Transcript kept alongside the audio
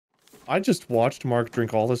I just watched Mark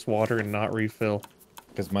drink all this water and not refill.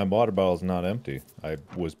 Because my water bottle is not empty. I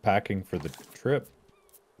was packing for the trip.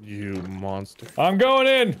 You monster. I'm going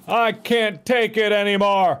in! I can't take it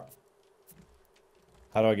anymore!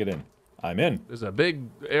 How do I get in? I'm in. There's a big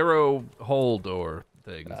arrow hole door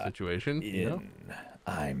thing situation. In. You know?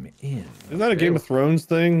 I'm in. Isn't that a Game of Thrones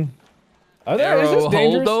thing? Are there, is Arrow this hole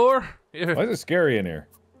dangerous? door? Why is it scary in here?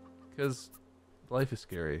 Because life is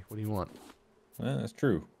scary. What do you want? Well, that's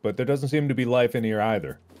true. But there doesn't seem to be life in here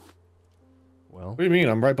either. Well. What do you mean?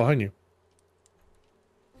 I'm right behind you.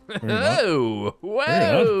 Whoa!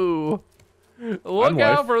 Whoa! Look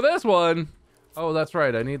out for this one! Oh, that's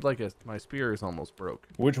right. I need like my spear is almost broke.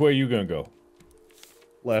 Which way are you gonna go?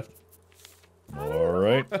 Left. All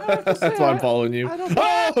right. That's why I'm following you.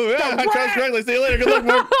 Oh, yeah, I chose correctly. See you later. Good luck,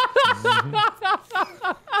 Mark.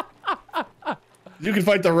 You can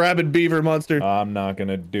fight the rabid beaver monster. I'm not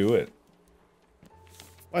gonna do it.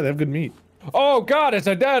 Why? They have good meat. Oh God, it's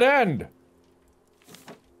a dead end!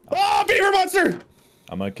 Oh, beaver monster!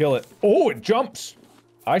 I'm gonna kill it. Oh, it jumps!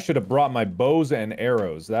 I should have brought my bows and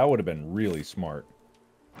arrows. That would have been really smart.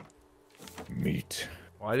 Meat.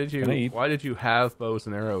 Why did you have bows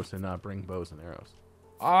and arrows and not bring bows and arrows?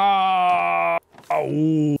 Ah!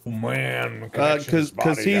 Oh man. Because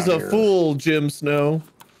he's a fool, Jim Snow.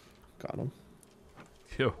 Got him.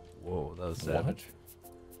 Phew. Whoa, that was savage.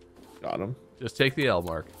 Got him. Just take the L,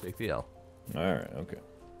 Mark. Take the L. Alright, okay.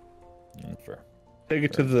 That's fair. Take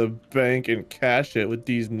it to the bank and cash it with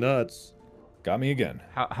these nuts. Got me again.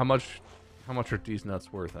 How much are these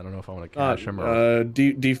nuts worth? I don't know if I want to cash them or...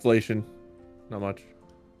 deflation. Not much.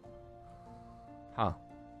 Huh.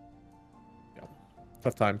 Yeah.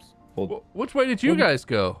 Tough times. Well, which way did you guys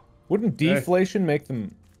go? Wouldn't deflation make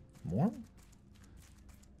them more?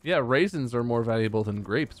 Yeah, raisins are more valuable than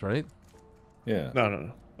grapes, right? Yeah.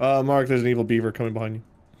 No. Mark, there's an evil beaver coming behind you.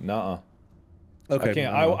 Nuh-uh. Okay. I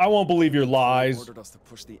can't. I won't believe your lies. Ordered us to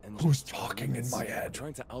push the Who's talking in my head?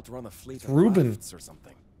 Trying to outrun a fleet of Reuben. rafts or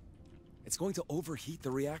something. It's going to overheat the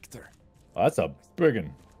reactor. Oh, that's a big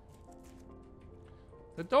one.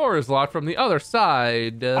 The door is locked from the other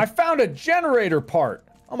side. I found a generator part.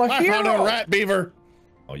 I'm a hero. I found a rat beaver.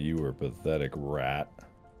 Oh, you were a pathetic rat.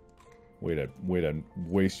 Way to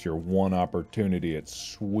waste your one opportunity at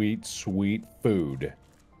sweet, sweet food.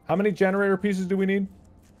 How many generator pieces do we need?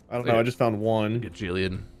 I don't know. I just found one. A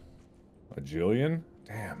jillion. A jillion?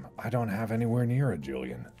 Damn, I don't have anywhere near a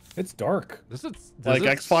jillion. It's dark. Does Like it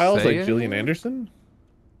X-Files, like say Gillian Anderson?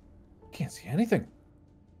 Can't see anything.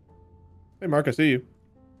 Hey, Mark, I see you.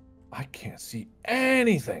 I can't see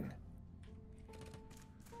anything.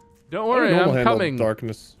 Don't worry, Normal I'm handle coming.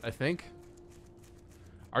 Darkness. I think.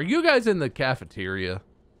 Are you guys in the cafeteria?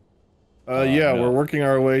 Yeah, no. we're working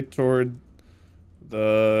our way toward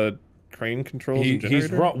the crane controls. and He's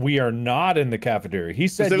generator. wrong. We are not in the cafeteria. He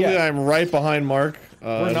said Specifically, yes. I'm right behind Mark.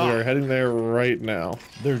 We're not. We are heading there right now.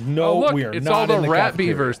 There's no. Oh, look, we are it's not all the in the rat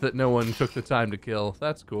cafeteria. beavers that no one took the time to kill.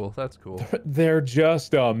 That's cool. That's cool. They're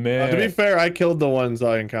just a myth. To be fair, I killed the ones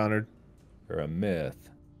I encountered. They're a myth.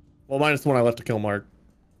 Well, minus the one I left to kill Mark.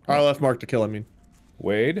 Or I left Mark to kill, I mean.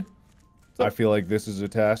 Wade, I feel like this is a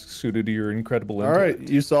task suited to your incredible intellect. Alright,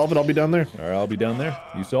 you solve it, I'll be down there. Alright, I'll be down there.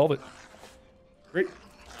 You solve it. Great.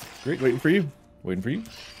 Great. Waiting for you. Waiting for you.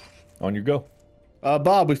 On your go.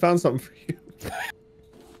 Bob, we found something for you.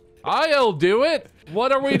 I'll do it.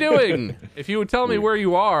 What are we doing? If you would tell me where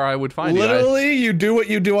you are, I would find Literally, you do what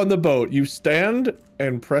you do on the boat. You stand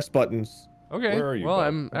and press buttons. you. Okay. Where are you, well, Bob?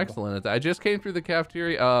 I'm excellent at that. I just came through the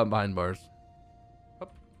cafeteria. Behind bars.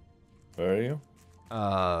 Where are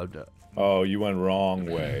you? D- Oh, you went wrong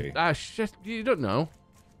way. shit. You don't know.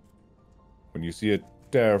 When you see a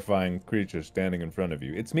terrifying creature standing in front of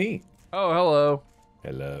you, it's me. Oh, hello.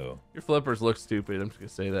 Hello. Your flippers look stupid. I'm just gonna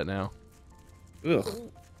say that now.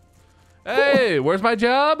 Ugh. Hey, where's my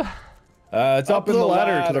job? It's up in the the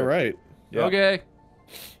ladder to the right. Yeah. Okay.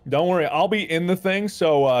 Don't worry, I'll be in the thing,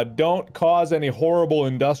 so don't cause any horrible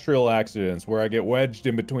industrial accidents where I get wedged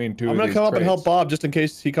in between two I'm of gonna these come up and crates. help Bob just in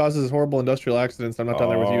case he causes horrible industrial accidents. I'm not down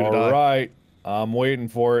there with you to die. Alright, I'm waiting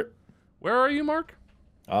for it. Where are you, Mark?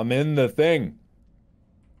 I'm in the thing.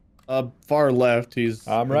 Far left. He's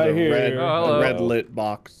I'm in right the here. Red, Oh, hello. the red lit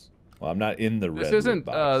box. Well, I'm not in the red. This isn't.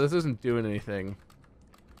 box. This isn't doing anything.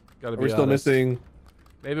 Gotta be We're still honest. missing.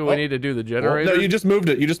 Maybe we need to do the generator. No, you just moved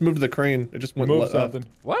it. You just moved the crane. It just You went moved left. something.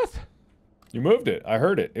 What? You moved it. I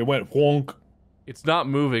heard it. It went wonk. It's not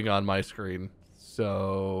moving on my screen.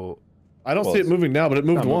 So I don't Well, see it it's moving now, but it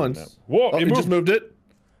moved not moving once. now. Whoa, Oh, it you moved. just moved it.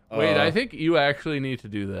 wait, I think you actually need to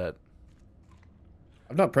do that.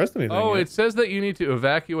 I've not pressed anything. Oh, yet. it says that you need to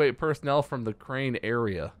evacuate personnel from the crane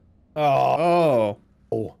area. Oh.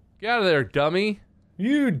 Oh. Get out of there, dummy.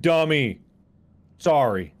 You dummy.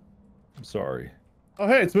 Sorry. I'm sorry. Oh,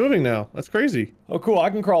 hey, it's moving now. That's crazy. Oh, cool. I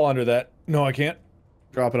can crawl under that. No, I can't.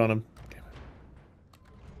 Drop it on him.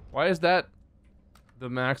 Why is that the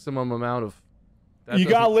maximum amount of... You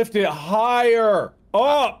gotta lift it higher.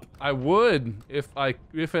 Up. I would if I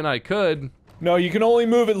could. No, you can only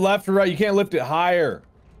move it left or right. You can't lift it higher.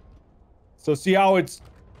 So see how it's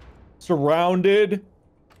surrounded?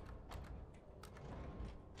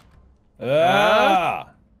 Yeah.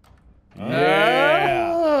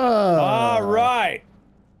 All right.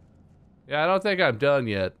 Yeah, I don't think I'm done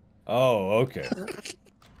yet. Oh, okay.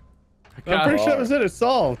 I'm pretty sure that was it. It's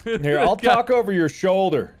solved. Here, I'll talk over your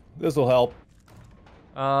shoulder. This will help.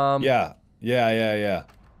 Yeah.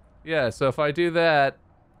 Yeah, so if I do that...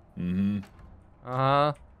 Mm-hmm.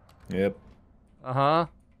 Uh-huh. Yep. Uh-huh.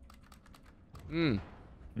 So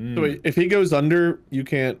wait, if he goes under, you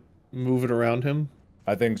can't move it around him?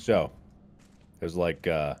 I think so. There's like,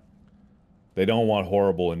 they don't want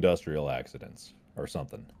horrible industrial accidents or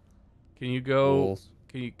something. Can you go... Rules.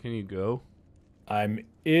 Can you go? I'm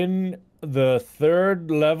in the 3rd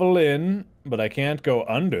level in, but I can't go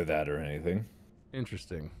under that or anything.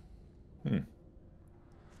 Interesting.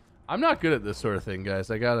 I'm not good at this sort of thing,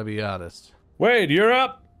 guys. I gotta be honest. Wade, you're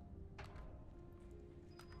up.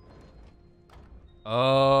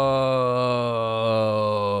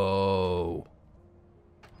 Oh.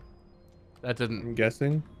 That didn't... I'm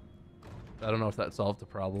guessing. I don't know if that solved the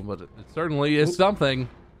problem, but it certainly is something.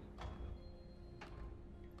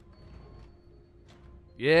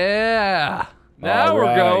 Yeah. Now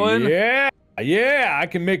we're going. Yeah. Yeah, I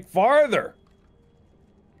can make farther.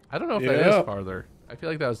 I don't know if that is farther. I feel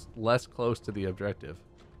like that was less close to the objective.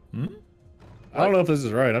 I don't know if this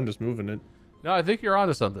is right. I'm just moving it. No, I think you're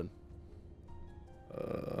onto something.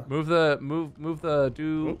 Move the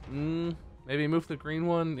maybe move the green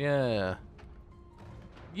one. Yeah.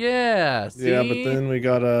 Yeah. See? Yeah, but then we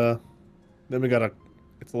got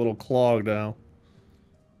it's a little clogged now.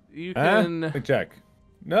 You can. Let me check.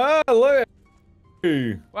 No, look.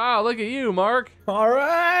 Wow, look at you, Mark. All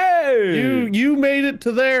right. You made it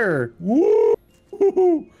to there. Woo!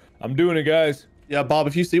 I'm doing it, guys. Yeah, Bob,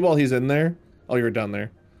 if you see while he's in there, oh, you're down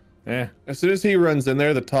there. Yeah. As soon as he runs in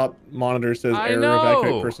there, the top monitor says I error know.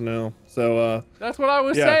 evacuate personnel. So, That's what I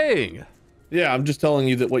was yeah. saying. Yeah, I'm just telling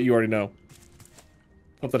you that what you already know.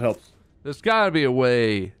 Hope that helps. There's gotta be a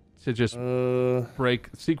way to just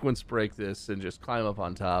sequence break this and just climb up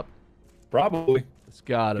on top. Probably. It's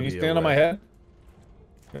gotta Can be you a stand on way. my head?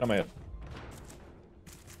 Stand on my head.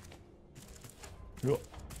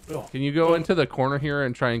 Can you go into the corner here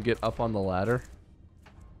and try and get up on the ladder?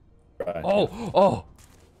 Right. Oh!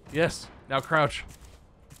 Yes. Now crouch.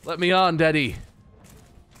 Let me on, Daddy.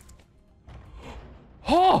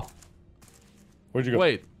 Oh! Where'd you go?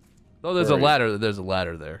 Wait. Oh, there's Where a are you? ladder. There's a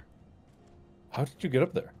ladder there. How did you get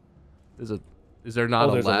up there? Is there not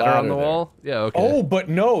a there's a ladder on the ladder there. wall? Yeah, okay. Oh, but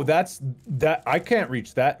no, that. I can't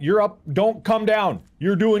reach that. You're up. Don't come down.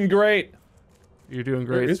 You're doing great. You're doing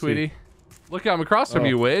Where great, is he? sweetie. Look, I'm across from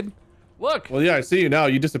you, Wade. Look. Well, yeah, I see you now.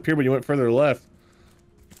 You disappeared when you went further left.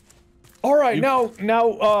 All right, now,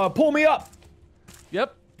 pull me up.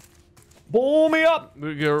 Yep. Pull me up.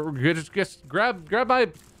 Just grab my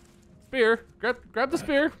spear. Grab the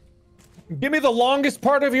spear. Give me the longest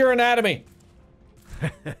part of your anatomy.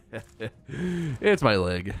 It's my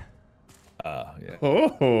leg. Yeah.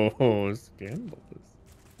 Oh, scandalous.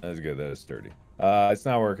 That's good. That is sturdy. It's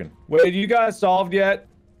not working. Wait, you guys solved yet?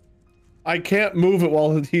 I can't move it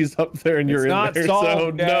while he's up there and you're It's in not there. solved So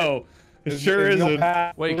yet. no, it sure There's no isn't.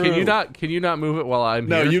 path Wait, through. can you not move it while I'm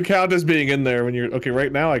No, here? you count as being in there when you're okay.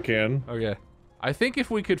 Right now, I can. Okay. I think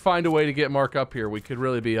if we could find a way to get Mark up here, we could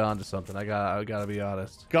really be onto something. I gotta be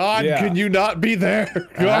honest. God, Yeah. can you not be there?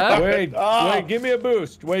 God. Wait, wait, give me a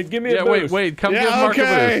boost. Wait, give me a Yeah, boost. wait, come Yeah, give Mark a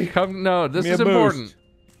okay. boost. Come, no, this Give me is a boost. important.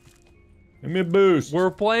 Give me a boost.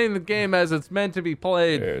 We're playing the game as it's meant to be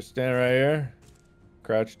played. Here, stand right here.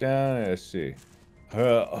 Crouch down. Let's see.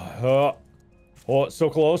 Oh, so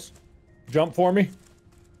close. Jump for me.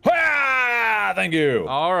 Ah, thank you.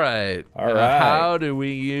 All right. All Now, right. how do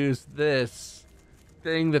we use this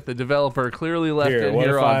thing that the developer clearly left Here, in what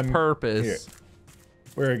here if on I'm- purpose? here.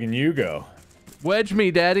 Where can you go? Wedge me,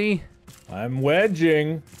 Daddy. I'm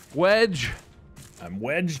wedging. Wedge. I'm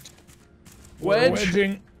wedged. Wedge. We're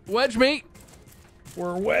wedging. Wedge me.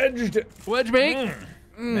 We're wedged. Wedge me.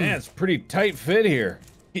 Man, it's a pretty tight fit here.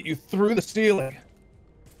 Get you through the ceiling.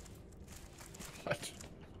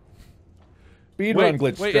 Speedrun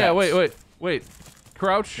glitch. Wait, straps. yeah, wait.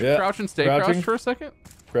 Crouch, Yeah, crouch and stay crouching. crouched for a second.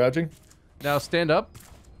 Crouching. Now stand up.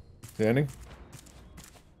 Standing.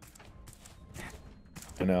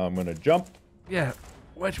 And now I'm gonna jump. Yeah,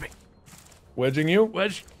 wedge me. Wedging you.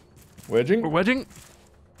 Wedge. Wedging. We're wedging.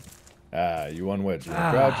 Ah, you unwedged.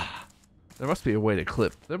 Crouch. There must be a way to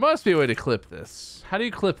clip. There must be a way to clip this. How do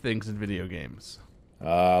you clip things in video games?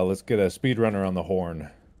 Let's get a speedrunner on the horn.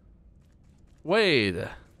 Wade. What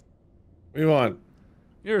do you want?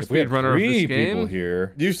 You're a If we had speedrunner of three this game. people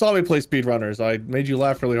here. You saw me play speedrunners. I made you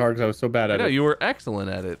laugh really hard because I was so bad at Yeah, it. you were excellent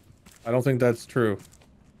at it. I don't think that's true.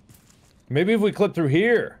 Maybe if we clip through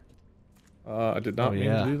here. I did not mean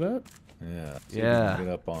to do that. Yeah. See if you Yeah. can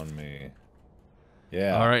get up on me.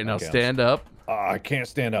 Yeah. All right, now okay, stand up. I can't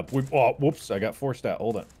stand up. Oh, whoops! I got forced out.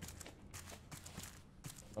 Hold on.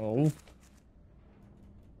 Oh.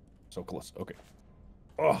 So close. Okay.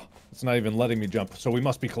 Oh, it's not even letting me jump. So we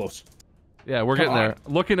must be close. Yeah, we're getting Come there.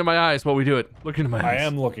 Look into my eyes while we do it. Look into my eyes. I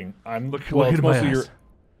am looking. I'm Look well, it's into my mostly eyes. your.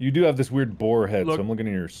 You do have this weird boar head, Look- so I'm looking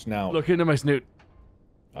at your snout. Look into my snoot.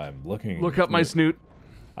 I'm looking. Look up my snoot.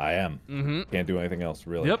 I am. Mm-hmm. Can't do anything else,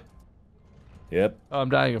 really. Yep. Yep. Oh, I'm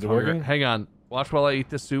dying of Is it hunger. working? Hang on. Watch while I eat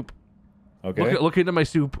this soup. Okay. Look into my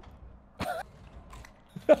soup.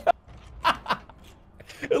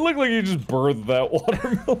 It looked like you just birthed that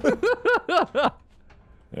watermelon.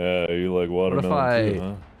 Yeah, you like watermelon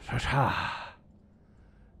too, huh?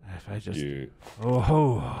 If I just You,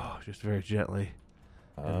 just very gently,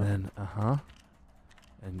 and then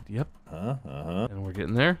and yep, and we're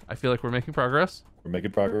getting there. I feel like we're making progress. We're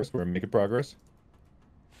making progress. We're making progress.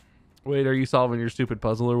 Wait, are you solving your stupid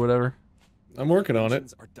puzzle or whatever? I'm working on it.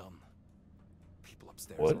 Rations are dumb. People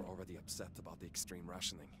upstairs What? are already upset about the extreme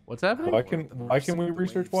rationing. What's happening? Why can we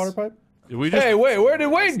research water pipe? Did we just? Hey, wait, where did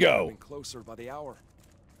Wade go? Moving closer by the hour.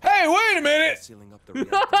 Hey, wait a minute! Sealing up the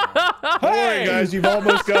reactor now. Don't worry, guys. You've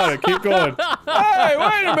almost got it. Keep going. Hey,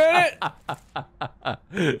 wait a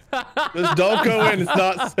minute! Just don't go in. It's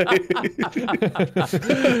not safe.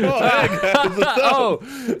 Oh, hey, guys. What's up? Oh,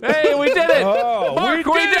 hey, we did it! Oh, Mark,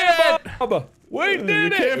 we did it! Bob. We did You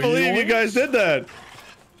it! can't believe you guys did that.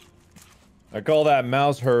 I call that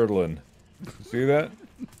mouse hurdling. See that?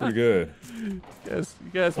 Pretty good. Yes, you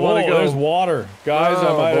guys Oh, want to go? there's water. Guys, I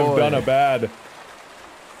Oh, might have boy. done a bad.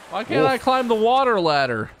 Why can't I climb the water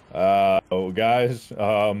ladder? Guys,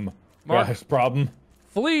 Mark. guys, problem.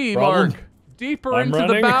 Flee, Problem? Mark. Deeper I'm into the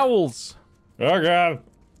running. bowels. Oh, God.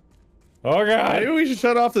 Oh, God. Maybe we should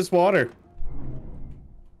shut off this water.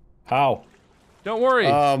 How? Don't worry.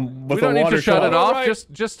 With we don't the need water to shut it shut off. Right.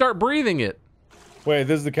 Just start breathing it. Wait,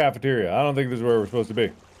 this is the cafeteria. I don't think this is where we're supposed to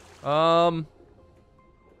be. Um.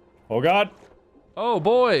 Oh, God. Oh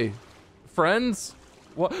boy, friends.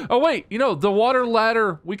 What? Oh wait, you know the water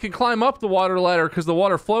ladder. We can climb up the water ladder because the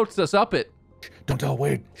water floats us up it. Don't tell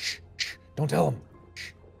Wade. Shh, shh. Don't tell him.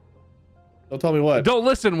 Shh. Don't tell me what. Don't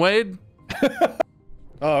listen, Wade.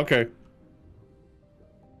 Oh, okay.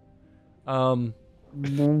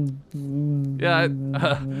 Yeah.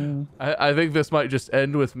 I think this might just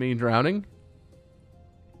end with me drowning.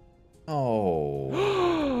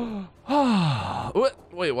 Oh. What?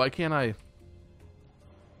 Wait, why can't I?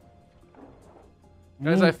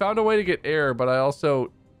 Guys, I found a way to get air, but I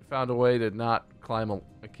also found a way to not climb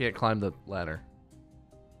I can't climb the ladder.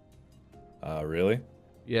 Really?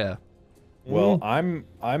 Yeah. Well, I'm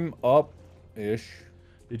up-ish.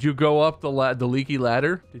 Did you go up the leaky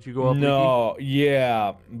ladder? Did you go up? No,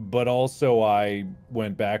 yeah, but also I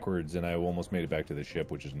went backwards and I almost made it back to the ship,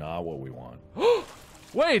 which is not what we want. Leaky?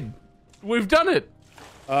 Wade, we've done it.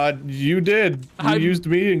 You did. You used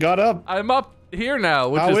me and got up. I'm up here now.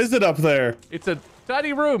 Which How is it up there? It's a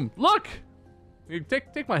tiny room. Look. You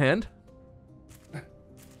take my hand.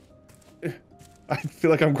 I feel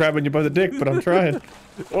like I'm grabbing you by the dick, but I'm trying.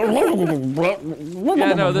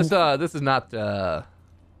 Yeah, no, this is not.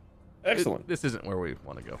 Excellent. This isn't where we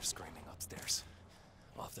want to go. They're screaming upstairs.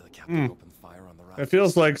 After the captain opened fire on the raft. It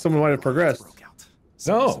feels like someone might have progressed. Broke out.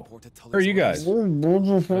 No. Where are you guys? Are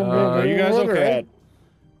Are you guys okay?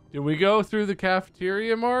 Did we go through the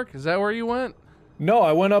cafeteria, Mark? Is that where you went? No,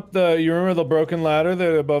 I went up the. You remember the broken ladder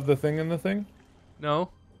that above the thing and the thing? No.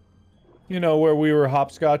 You know where we were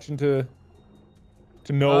hopscotching to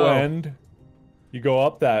no end. You go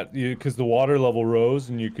up that because the water level rose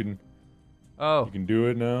and you can do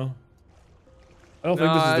it now. I don't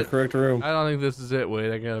think this is the correct room. I don't think this is it,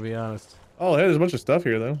 Wade. I gotta be honest. Oh, hey, there's a bunch of stuff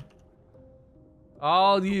here, though.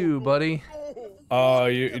 All you, buddy. Do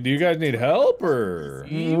you guys need help or?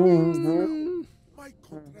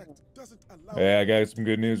 Hey, I got some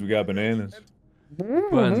good news. We got bananas.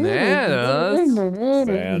 Bananas.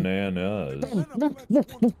 Bananas.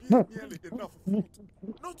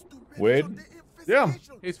 Wade? Yeah.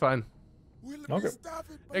 He's fine. Okay.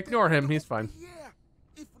 Ignore him. He's fine.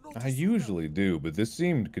 I usually do, but this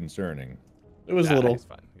seemed concerning. It was little. He's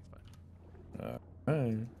fine. He's fine.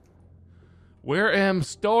 Alright. Where am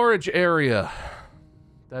storage area?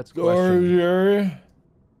 That's Storage question. area.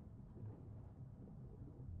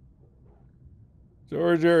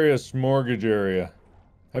 Storage area, smorgasbord area.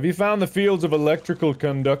 Have you found the fields of electrical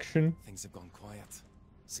conduction? Things have gone quiet.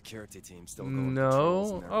 Security team still going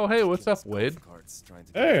No. Oh, hey, what's up, Wade?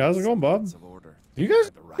 Hey, how's it going, Bob? You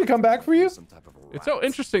guys to come back for you? It's so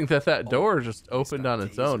interesting that that door just opened on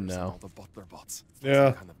its own now.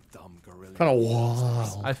 Yeah. Kind of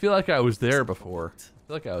wow. I feel like I was there before. I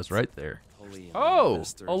feel like I was right there. Oh,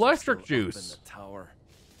 electric juice.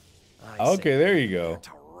 Okay, there you go.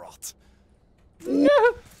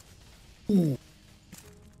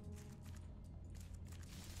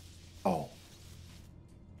 Oh.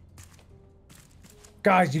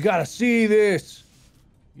 Guys, you gotta see this.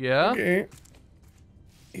 Yeah? Okay.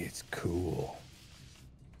 It's cool.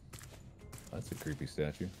 That's a creepy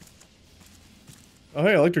statue. Oh,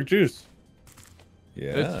 hey, electric juice.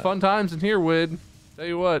 Yeah. It's fun times in here, Wid. Tell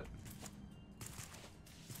you what.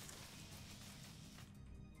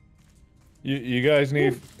 You guys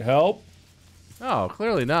need help? Oh,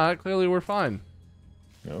 clearly not. Clearly we're fine.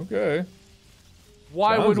 Okay.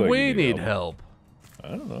 Why Sounds would like we you need need help? I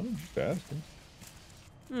don't know. Just asking.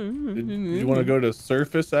 You want to go to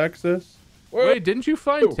surface access? Wait, didn't you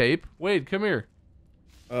find tape? Wade, come here.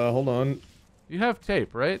 Hold on. You have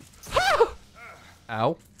tape, right?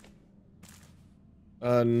 Ow.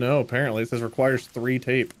 No, apparently it says requires 3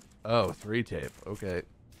 tape. Oh, 3 tape. Okay.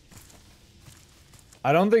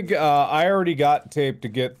 I don't think I already got tape to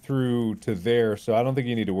get through to there, so I don't think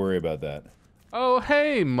you need to worry about that. Oh,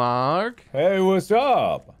 hey, Mark. Hey, what's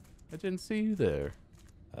up? I didn't see you there.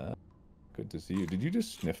 Good to see you. Did you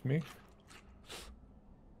just sniff me?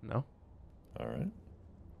 No. All right.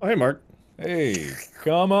 Oh, hey, Mark. Hey,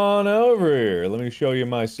 come on over here. Let me show you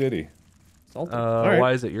my city. Salted. All right.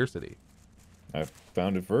 Why is it your city? I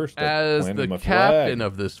found it first. I As planted the my captain flag.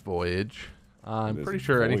 of this voyage, I'm This pretty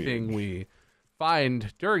sure voyage. anything we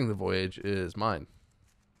find during the voyage is mine.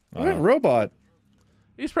 All right, robot.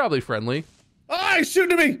 He's probably friendly. Ah, he's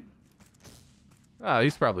shooting at me.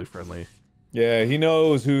 He's probably friendly. Yeah, he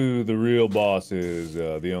knows who the real boss is,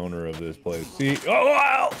 the owner of this place. See? Oh,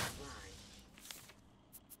 wow!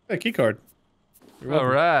 Hey, key card. All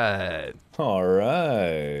right. All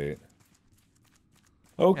right.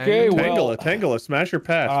 Okay, well, Tangela, smash your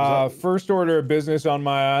patch. first order of business on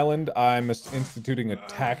my island, I'm instituting a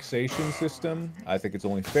taxation system. I think it's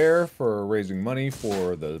only fair for raising money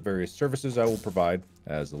for the various services I will provide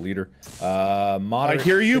as the leader. Moderate I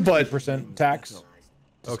hear you, but 60% tax.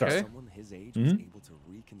 Okay.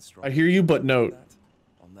 I hear you, but note.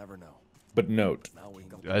 I'll never know. But note.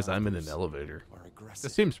 Guys, I'm in an elevator.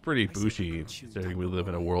 This seems pretty bushy, considering we live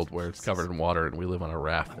in a world where it's covered in water and we live on a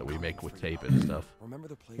raft that we make with tape and stuff.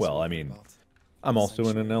 Well, I mean, I'm also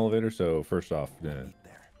in an elevator, so first off,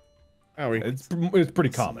 it's pretty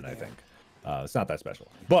common, I think. It's not that special.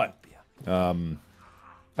 But,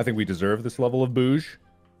 I think we deserve this level of bouge.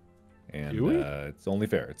 And, Do we? it's only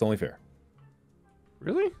fair. It's only fair.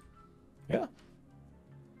 Really? Yeah.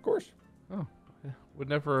 Of course. Oh, yeah. Would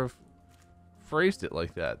never have phrased it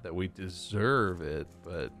like that we deserve it,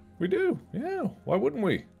 but We do. Yeah. Why wouldn't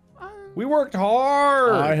we? We worked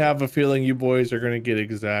hard. I have a feeling you boys are going to get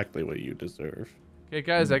exactly what you deserve. okay,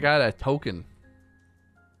 guys, I got a token.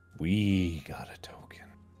 We got a token.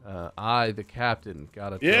 I, the captain,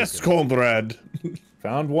 got a token. Yes, comrade.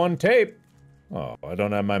 Found one tape. Oh, I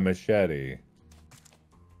don't have my machete.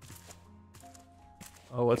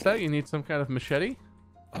 Oh, what's that? You need some kind of machete?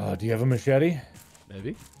 Do you have a machete?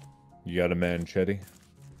 Maybe. You got a machete?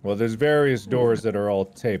 Well, there's various doors that are all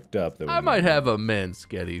taped up. That I might have a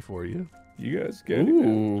mansketty for you. You got a sketty?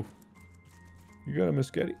 Ooh. You got a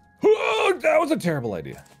machete? Oh, that was a terrible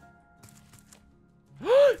idea.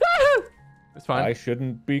 It's fine. I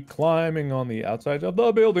shouldn't be climbing on the outsides of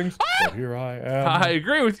the buildings. But here I am. I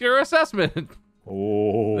agree with your assessment.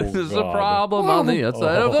 Oh, This is God. a problem on the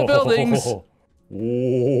outside of the buildings.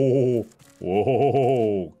 Oh,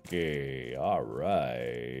 okay, all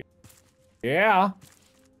right. Yeah.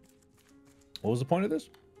 What was the point of this?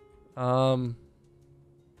 I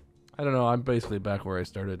don't know. I'm basically back where I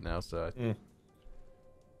started now, so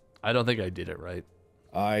I don't think I did it right.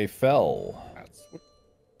 I fell.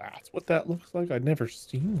 That's what that looks like. I'd never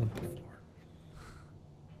seen one before.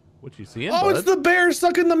 What you seeing, Oh, bud? it's the bear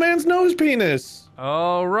sucking the man's nose penis.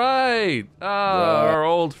 All right. Our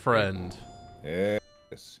old friend. Yes.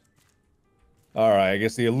 All right, I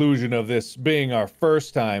guess the illusion of this being our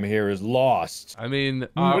first time here is lost. I mean,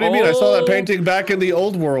 What do you mean? I saw that painting back in the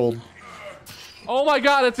old world. Oh my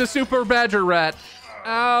god, it's a super badger rat.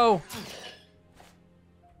 Ow.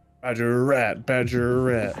 Badger rat, badger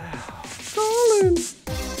rat.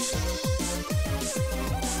 Colin.